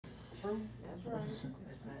True. That's right.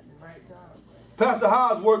 That's not the right job. Pastor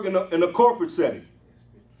Hyde's work in a corporate setting.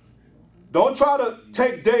 Don't try to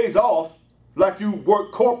take days off like you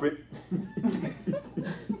work corporate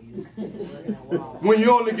when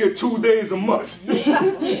you only get 2 days a month.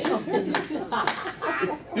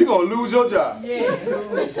 You're going to lose your job.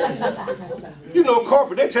 You know,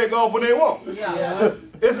 corporate, they take off when they want. Yeah.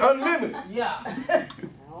 It's unlimited. Yeah.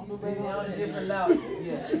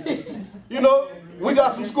 You know, we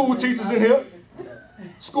got some school teachers in here.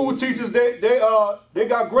 School teachers, they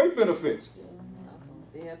got great benefits.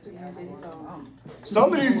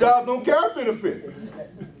 Some of these jobs don't carry benefits.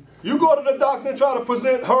 You go to the doctor and try to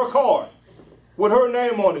present her card with her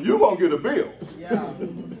name on it, you're going to get a bill.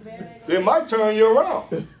 They might turn you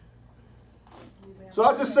around. So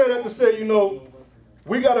I just say that to say, you know,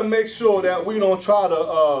 we got to make sure that we don't try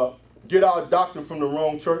to get our doctrine from the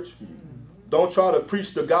wrong church. Don't try to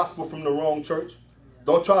preach the gospel from the wrong church.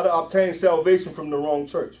 Don't try to obtain salvation from the wrong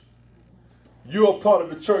church. You're a part of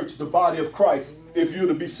the church, the body of Christ, if you're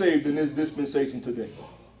to be saved in this dispensation today.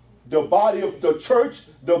 The body of the church,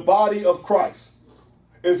 the body of Christ,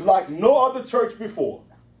 is like no other church before.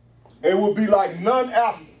 It will be like none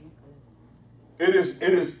after. It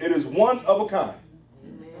is one of a kind.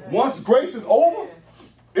 Once grace is over,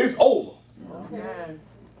 it's over.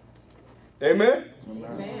 Amen?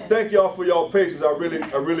 Amen. Thank y'all for y'all patience. I really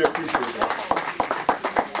appreciate it.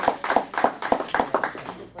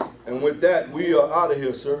 And with that, we are out of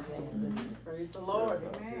here, sir. Praise the Lord.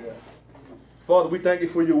 Father, we thank you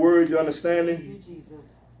for your word, your understanding.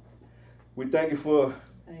 We thank you for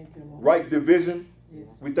right division.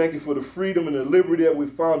 We thank you for the freedom and the liberty that we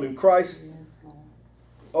found in Christ.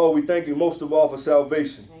 Oh, we thank you most of all for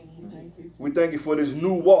salvation. We thank you for this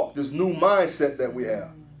new walk, this new mindset that we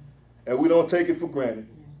have. And we don't take it for granted.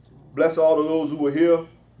 Bless all of those who are here.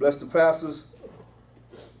 Bless the pastors.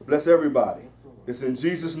 Bless everybody. It's in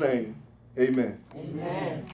Jesus' name. Amen. Amen.